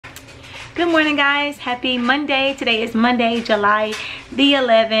Good morning, guys. Happy Monday. Today is Monday, July the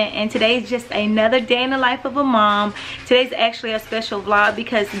 11th, and today is just another day in the life of a mom. Today's actually a special vlog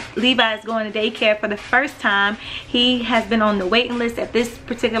because Levi is going to daycare for the first time. He has been on the waiting list at this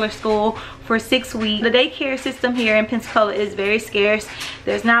particular school for 6 weeks. The daycare system here in Pensacola is very scarce.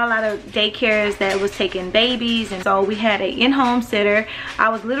 There's not a lot of daycares that was taking babies, and so we had an in-home sitter. I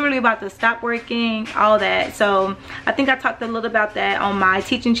was literally about to stop working, all that. So I think I talked a little about that on my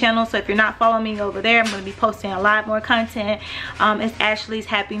teaching channel. So if you're not following me over there, I'm going to be posting a lot more content. It's Ashley's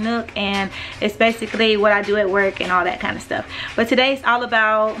Happy Nook, and it's basically what I do at work and all that kind of stuff. But today's all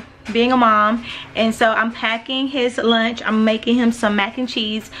about being a mom, and so I'm packing his lunch. I'm making him some mac and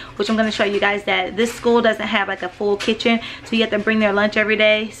cheese, which I'm going to show you guys that this school doesn't have like a full kitchen, so you have to bring their lunch every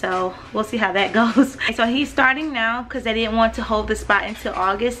day. So we'll see how that goes. So he's starting now because they didn't want to hold the spot until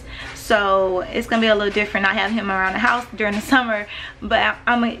August, so it's gonna be a little different not having him around the house during the summer. But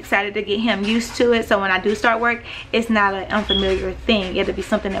I'm excited to get him used to it, so when I do start work, it's not an unfamiliar thing. It'll be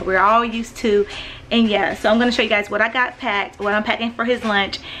something that we're all used to. And yeah, so I'm gonna show you guys what I got packed, what I'm packing for his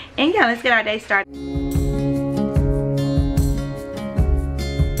lunch, and yeah, let's get our day started.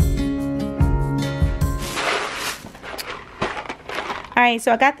 Alright,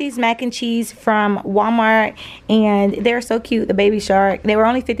 so I got these mac and cheese from Walmart, and they're so cute, the baby shark. They were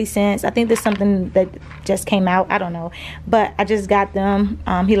only 50 cents. I think there's something that just came out, I don't know, but I just got them.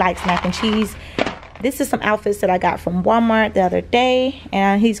 He likes mac and cheese. This is some outfits that I got from Walmart the other day,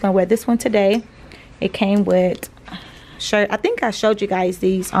 and he's gonna wear this one today. It came with shirt. I think I showed you guys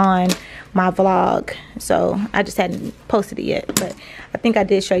these on my vlog, so I just hadn't posted it yet, but I think I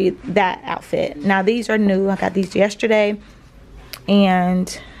did show you that outfit. Now these are new. I got these yesterday,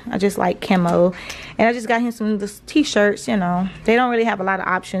 and I just like camo, and I just got him some of the t-shirts. You know, they don't really have a lot of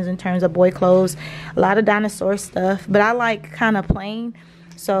options in terms of boy clothes, a lot of dinosaur stuff, but I like kind of plain.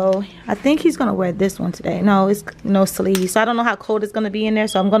 So I think he's gonna wear this one today. No, it's no sleeves, so I don't know how cold it's gonna be in there,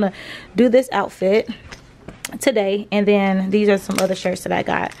 so I'm gonna do this outfit today. And then these are some other shirts that I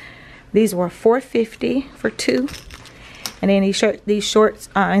got. These were $4.50 for two, and then these shorts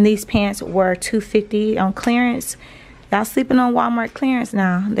and these pants were $2.50 on clearance. Y'all sleeping on Walmart clearance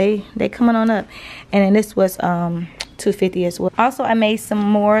now. They coming on up. And then this was $2.50 as well. Also, I made some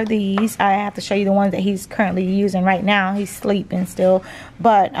more of these. I have to show you the ones that he's currently using right now. He's sleeping still,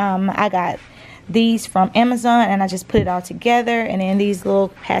 but I got these from Amazon, and I just put it all together. And then these little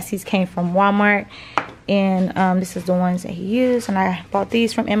pasties came from Walmart, and this is the ones that he used. And I bought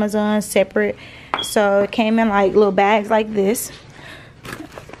these from Amazon separate, so it came in like little bags like this.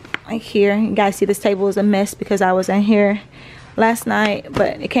 Right here, you guys see this table is a mess because I was in here last night,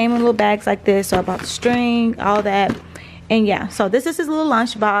 but it came in little bags like this. So I bought the string, all that. And yeah, so this is his little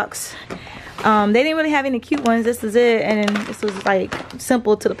lunch box. They didn't really have any cute ones. This is it, and then this was like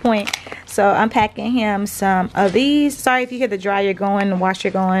simple to the point. So I'm packing him some of these. Sorry if you hear the dryer going, the washer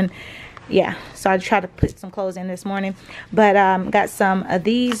going. Yeah, so I tried to put some clothes in this morning, but got some of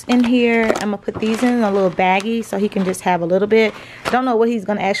these in here. I'm gonna put these in a little baggie so he can just have a little bit. Don't know what he's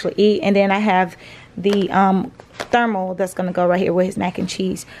gonna actually eat. And then I have the thermal that's gonna go right here with his mac and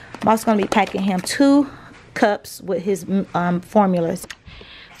cheese. I'm also gonna be packing him 2 cups with his formulas.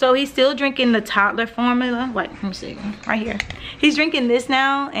 So he's still drinking the toddler formula. Wait, let me see, right here. He's drinking this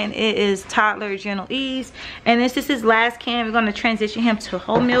now, and it is toddler Gentle Ease. And this is his last can. We're gonna transition him to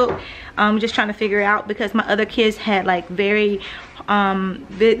whole milk. I'm just trying to figure out, because my other kids had like very,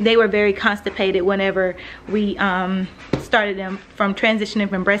 they were very constipated whenever we started them from transitioning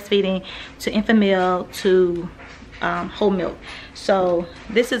from breastfeeding to infant milk to whole milk. So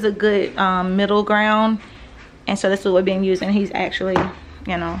this is a good middle ground, and so this is what we're being used. And he's actually,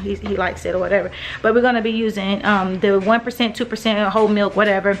 you know, he likes it or whatever. But we're gonna be using the 1%, 2% whole milk,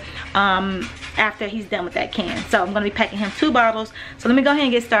 whatever, after he's done with that can. So I'm gonna be packing him 2 bottles. So let me go ahead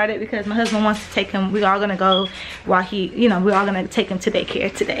and get started, because my husband wants to take him. We're all gonna go while he, you know, we're all gonna take him to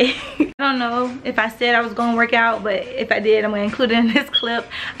daycare today. I don't know if I said I was gonna work out, but if I did, I'm gonna include it in this clip.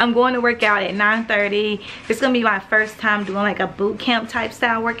 I'm going to work out at 9:30. It's gonna be my first time doing like a boot camp type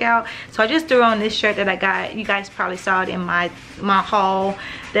style workout. So I just threw on this shirt that I got. You guys probably saw it in my haul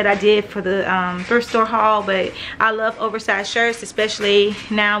that I did for the thrift store haul. But I love oversized shirts, especially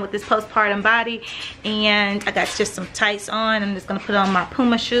now with this postpartum body. And I got just some tights on. I'm just gonna put on my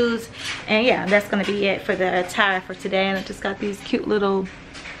Puma shoes, and yeah, that's gonna be it for the attire for today. And I just got these cute little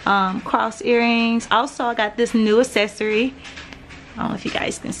cross earrings. Also, I got this new accessory. I don't know if you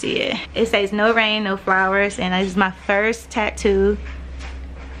guys can see it. It says no rain, no flowers, and this is my first tattoo.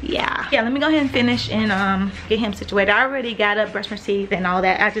 yeah, let me go ahead and finish and get him situated. I already got up, brushed my teeth and all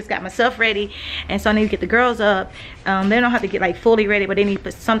that. I just got myself ready, and so I need to get the girls up. They don't have to get like fully ready, but they need to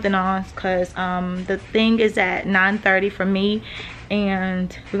put something on because the thing is at 9:30 for me,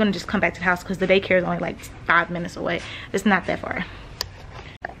 and we're gonna just come back to the house because the daycare is only like 5 minutes away. It's not that far.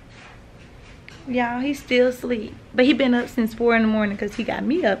 Y'all, he's still asleep, but he been up since 4 in the morning because he got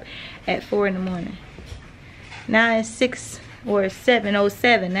me up at 4 in the morning. Now it's 6 or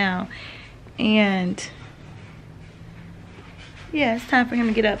 7:07 now, and yeah, it's time for him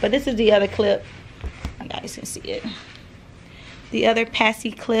to get up. But this is the other clip. You guys can see it. The other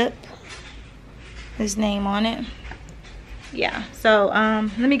Passy clip. His name on it. Yeah, so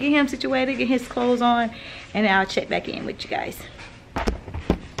let me get him situated, get his clothes on, and then I'll check back in with you guys.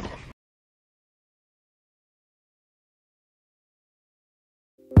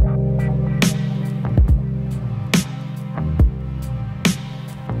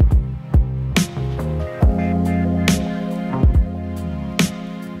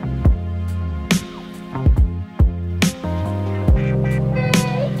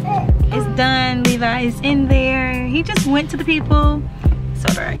 It's done. Levi is in there. He just went to the people. So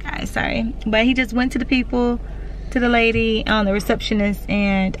dark, guys, sorry, but he just went to the people, to the lady, the receptionist,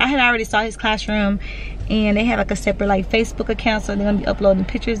 and I had already saw his classroom, and they had like a separate like Facebook account, so they're gonna be uploading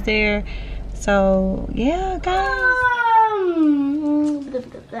pictures there. So yeah, guys.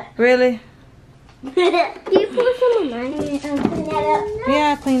 Really? Can you put some of mine and clean that up?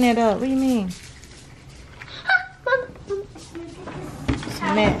 Yeah, clean that up. What do you mean? It's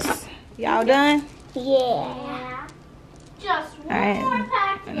a mess. Y'all done? Yeah. Just one more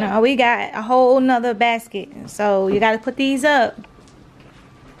packet. No, we got a whole nother basket, so you gotta put these up.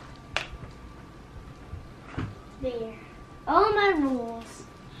 There. All my rules.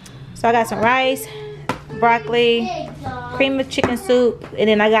 So I got some rice, broccoli, cream of chicken soup, and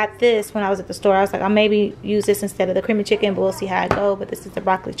then I got this when I was at the store. I was like, I'll maybe use this instead of the cream of chicken, but we'll see how it go. But this is the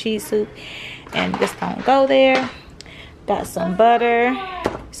broccoli cheese soup, and this don't go there. Got some butter,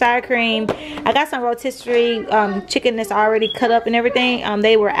 sour cream. I got some rotisserie chicken that's already cut up and everything.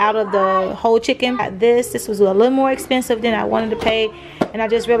 They were out of the whole chicken. This was a little more expensive than I wanted to pay, and I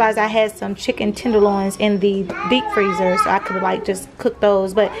just realized I had some chicken tenderloins in the deep freezer, so I could like just cook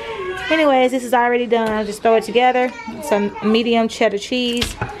those. But anyways, this is already done. I'll just throw it together. Some medium cheddar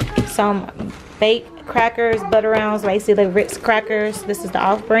cheese, some baked crackers, butter rounds, basically Ritz crackers. This is the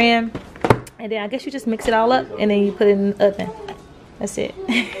off-brand. And then I guess you just mix it all up and then you put it in the oven. That's it.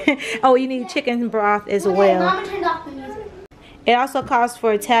 Oh, you need chicken broth as well. Mama turned off the music. It also calls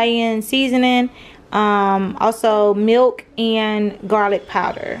for Italian seasoning, also milk and garlic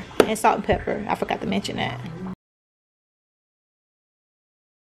powder, and salt and pepper. I forgot to mention that.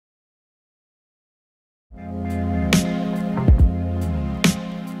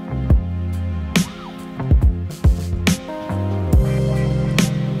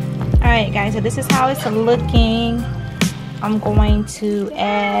 Alright guys, so this is how it's looking. I'm going to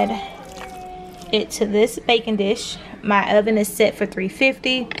add it to this baking dish. My oven is set for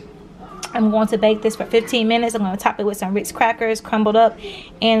 350. I'm going to bake this for 15 minutes. I'm going to top it with some Ritz crackers crumbled up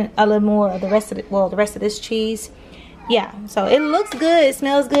and a little more of the rest of it, well, the rest of this cheese. Yeah, so it looks good, it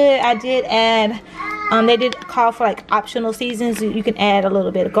smells good. I did add they did call for like optional seasons. You can add a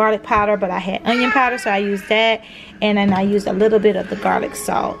little bit of garlic powder, but I had onion powder, so I used that, and then I used a little bit of the garlic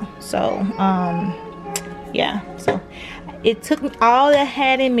salt. So yeah, so it took all that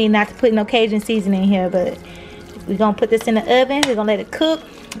had in me not to put no Cajun seasoning in here, but we're gonna put this in the oven, we're gonna let it cook,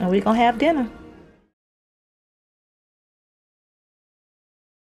 and we're gonna have dinner.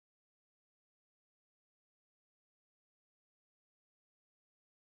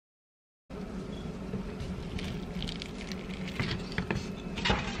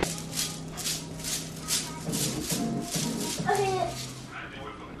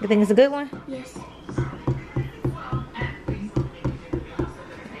 You think it's a good one? Yes.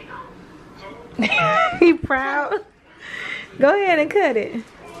 You proud? Go ahead and cut it.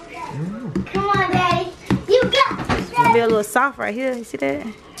 Come on, Daddy. You got this. It's gonna be a little soft right here. You see that?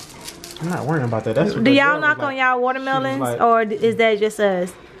 I'm not worrying about that. That's what do y'all knock on y'all watermelons, like, or is that just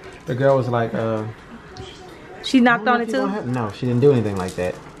us? The girl was like, she knocked on it too? No, she didn't do anything like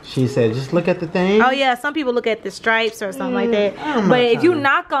that. She said, just look at the thing. Oh yeah, some people look at the stripes or something like that. But if you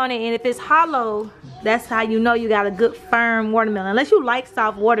knock on it and if it's hollow, that's how you know you got a good firm watermelon. Unless you like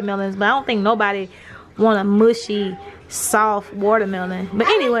soft watermelons, but I don't think nobody want a mushy, soft watermelon. But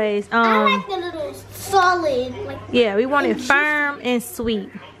anyways, I like the little solid, like, yeah, we want it firm and sweet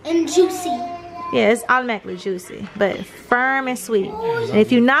and juicy. Yeah, it's automatically juicy, but firm and sweet. And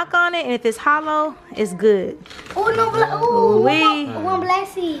if you knock on it and if it's hollow, it's good. Oh no, one black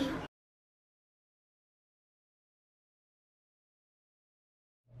seed.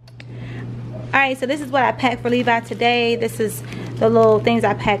 Alright, so this is what I packed for Levi today. This is the little things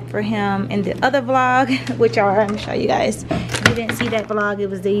I packed for him in the other vlog, which are, let me show you guys. If you didn't see that vlog, it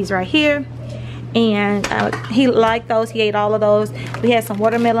was these right here. And he liked those. He ate all of those. We had some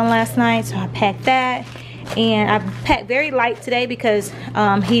watermelon last night, so I packed that. And I packed very light today because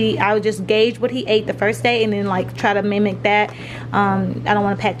I would just gauge what he ate the first day and then like try to mimic that. I don't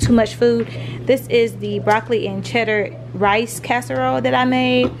want to pack too much food. This is the broccoli and cheddar rice casserole that I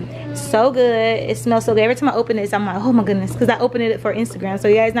made. So good. It smells so good. Every time I open this, I'm like, oh my goodness, because I opened it for Instagram. So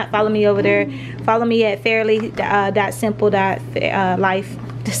you guys not follow me over there, follow me at fairly.simple.life.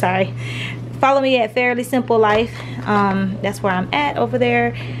 Sorry, follow me at Fairly Simple Life. That's where I'm at over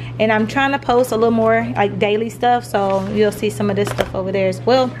there. And I'm trying to post a little more like daily stuff, so you'll see some of this stuff over there as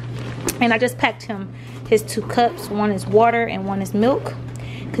well. And I just packed him his 2 cups. One is water and one is milk,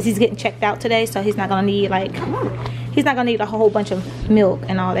 because he's getting checked out today, so he's not gonna need like, he's not gonna need a whole bunch of milk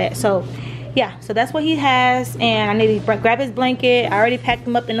and all that. So yeah, so that's what he has. And I need to grab his blanket. I already packed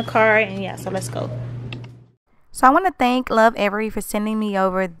him up in the car, and yeah, so let's go. So I want to thank Lovevery for sending me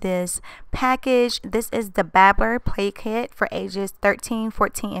over this package. This is the Babbler Play Kit for ages 13,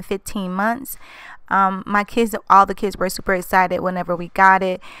 14, and 15 months. My kids, all the kids were super excited whenever we got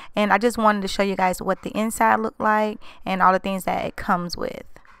it. And I just wanted to show you guys what the inside looked like and all the things that it comes with.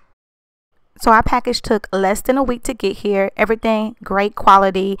 So our package took less than a week to get here. Everything great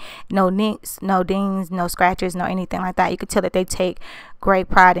quality, no nicks, no dings, no scratches, no anything like that. You could tell that they take great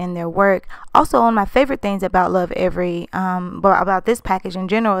pride in their work. Also, one of my favorite things about Lovevery, but about this package in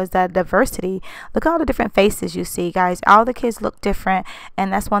general, is that diversity. Look at all the different faces you see, guys. All the kids look different,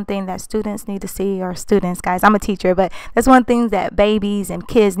 and that's one thing that students need to see, or students, guys. I'm a teacher, but that's one thing that babies and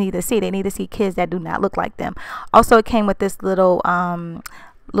kids need to see. They need to see kids that do not look like them. Also, it came with this little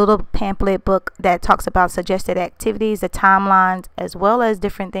pamphlet book that talks about suggested activities, the timelines, as well as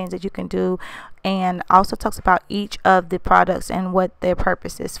different things that you can do, and also talks about each of the products and what their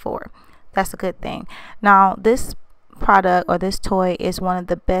purpose is for. That's a good thing. Now, this product or this toy is one of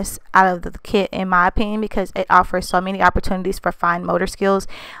the best out of the kit in my opinion, because it offers so many opportunities for fine motor skills.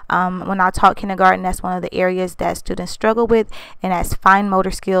 When I taught kindergarten, that's one of the areas that students struggle with, and that's fine motor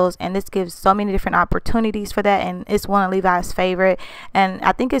skills, and this gives so many different opportunities for that, and it's one of Levi's favorite, and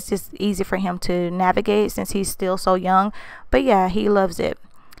I think it's just easy for him to navigate since he's still so young. But yeah, he loves it.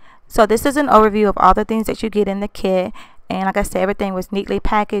 So this is an overview of all the things that you get in the kit, and like I said, everything was neatly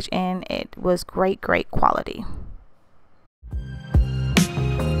packaged and it was great quality.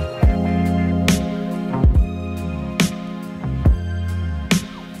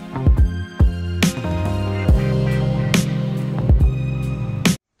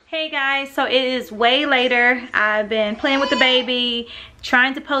 Hey guys, so it is way later. I've been playing with the baby,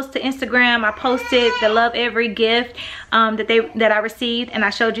 trying to post to Instagram. I posted the Lovevery gift that I received, and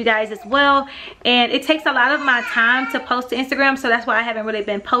I showed you guys as well. And it takes a lot of my time to post to Instagram, so that's why I haven't really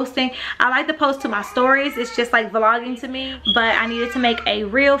been posting. I like to post to my stories. It's just like vlogging to me, but I needed to make a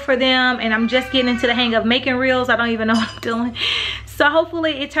reel for them, and I'm just getting into the hang of making reels. I don't even know what I'm doing. So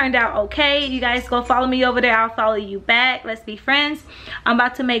hopefully it turned out okay. You guys go follow me over there. I'll follow you back. Let's be friends. I'm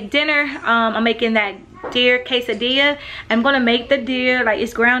about to make dinner. I'm making that deer quesadilla. I'm gonna make the deer like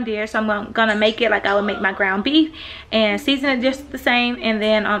it's ground deer, so I'm gonna make it like I would make my ground beef and season it just the same, and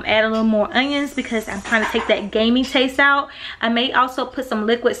then add a little more onions because I'm trying to take that gamey taste out. I may also put some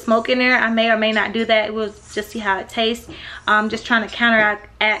liquid smoke in there. I may or may not do that. We'll just see how it tastes. Just trying to counteract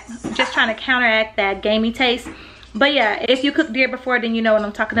that gamey taste. But yeah, if you cooked deer before, then you know what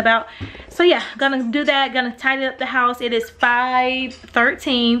I'm talking about. So yeah, gonna do that, gonna tidy up the house. It is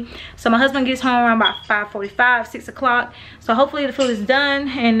 5:13, so my husband gets home around about 5:45, 6 o'clock. So hopefully the food is done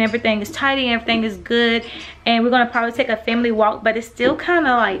and everything is tidy and everything is good. And we're gonna probably take a family walk, but it's still kind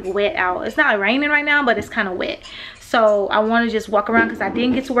of like wet out. It's not raining right now, but it's kind of wet. So I want to just walk around because I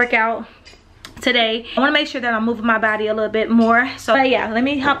didn't get to work out today. I want to make sure that I'm moving my body a little bit more. So yeah, let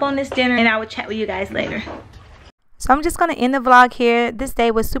me hop on this dinner and I will chat with you guys later. So I'm just going to end the vlog here. This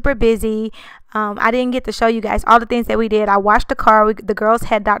day was super busy. I didn't get to show you guys all the things that we did. I washed the car. The girls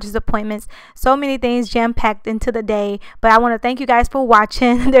had doctor's appointments. So many things jam-packed into the day. But I want to thank you guys for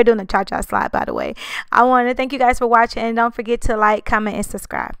watching. They're doing a cha-cha slide, by the way. I want to thank you guys for watching. And don't forget to like, comment, and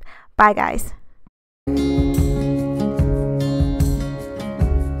subscribe. Bye, guys.